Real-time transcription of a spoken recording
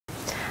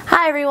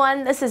Hi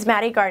everyone, this is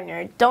Maddie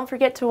Gardner. Don't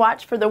forget to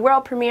watch for the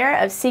world premiere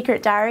of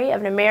Secret Diary of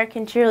an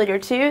American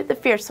Cheerleader 2, The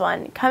Fierce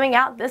One, coming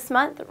out this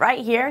month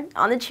right here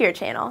on the Cheer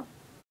Channel.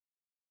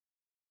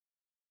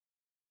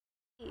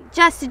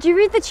 Jess, did you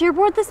read the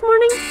cheerboard this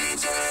morning?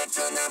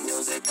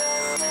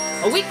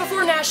 A week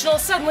before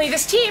Nationals, suddenly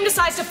this team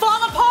decides to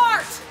fall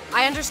apart!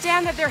 I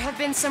understand that there have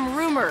been some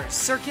rumors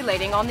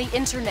circulating on the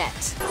internet.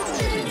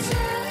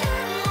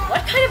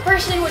 What kind of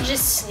person would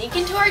just sneak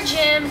into our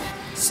gym,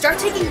 start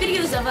taking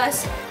videos of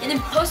us, and then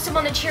post them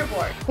on the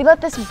cheerboard? If we let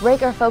this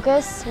break our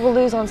focus, we'll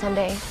lose on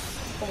Sunday.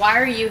 Why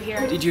are you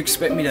here? Did you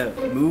expect me to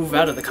move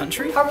out of the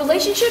country? Our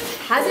relationship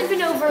hasn't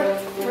been over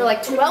for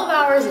like 12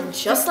 hours, and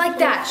just like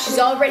that, she's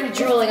already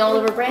drooling all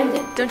over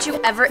Brandon. Don't you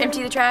ever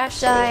empty the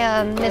trash?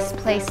 I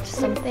misplaced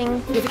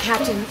something. You're the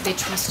captain, they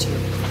trust you.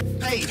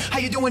 Hey, how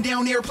you doing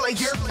down there,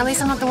 player? At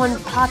least I'm not the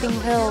one popping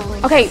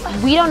pills. Okay,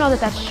 we don't know that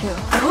that's true.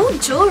 Oh,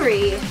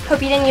 jewelry.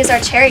 Hope you didn't use our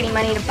charity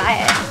money to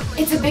buy it.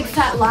 It's a big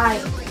fat lie.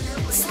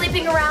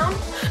 Sleeping around,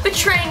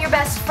 betraying your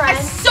best friend.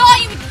 I saw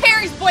you with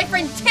Carrie's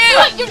boyfriend too!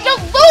 You're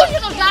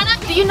delusional, Donna!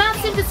 Do you not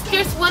see what this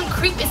fierce one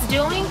creep is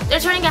doing? They're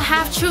turning a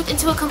half-truth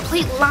into a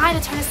complete lie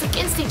to turn us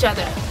against each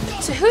other.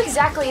 So who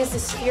exactly is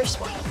this fierce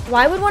one?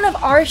 Why would one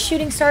of our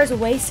shooting stars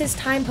waste his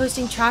time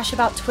posting trash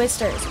about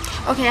twisters?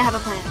 Okay, I have a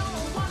plan.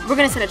 We're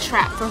gonna set a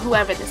trap for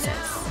whoever this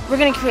is. We're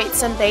gonna create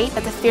some bait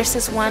that the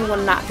fiercest one will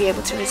not be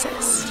able to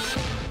resist.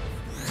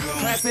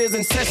 Class is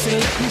in session,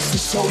 let me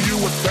show you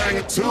a thing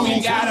or two.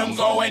 We got them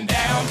going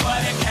down for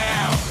the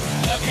count,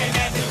 looking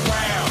at the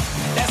ground.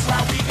 That's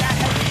why we got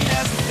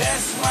haters,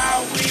 that's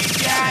why we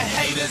got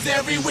haters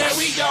everywhere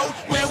we go.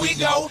 Where we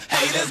go,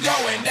 haters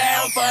going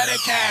down for the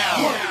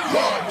count.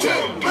 1,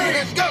 2, 3,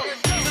 let's go.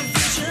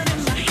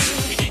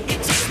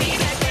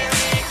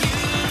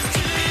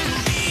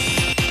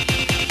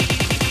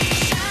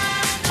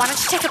 Why don't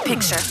you take a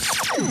picture?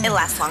 It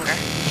lasts longer.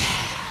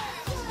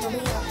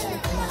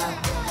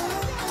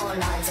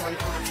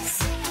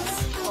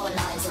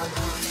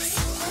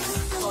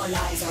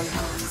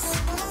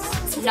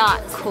 It's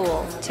not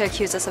cool to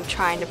accuse us of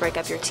trying to break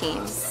up your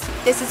team.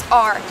 This is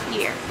our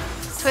year.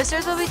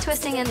 Twisters will be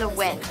twisting in the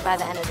wind by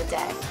the end of the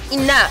day.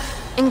 Enough!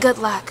 And good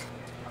luck.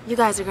 You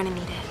guys are gonna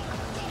need it.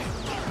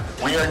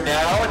 We are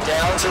now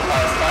down to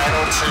our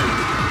final two.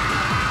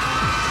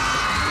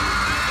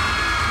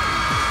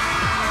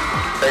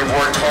 They've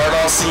worked hard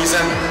all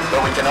season,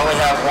 but we can only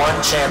have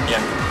one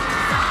champion.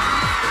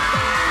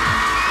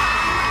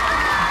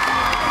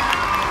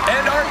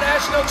 And our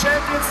national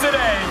champions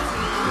today.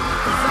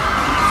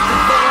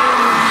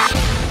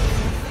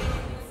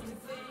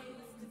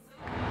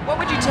 What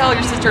would you tell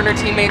your sister and her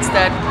teammates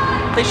that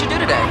they should do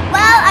today?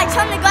 Well, I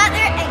told them to go out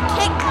there and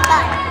kick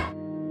butt.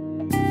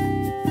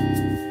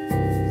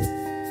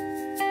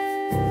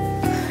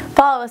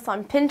 Follow us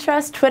on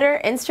Pinterest,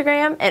 Twitter,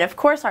 Instagram, and of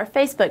course our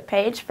Facebook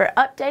page for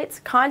updates,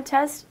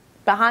 contests,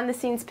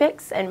 behind-the-scenes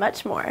pics, and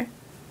much more.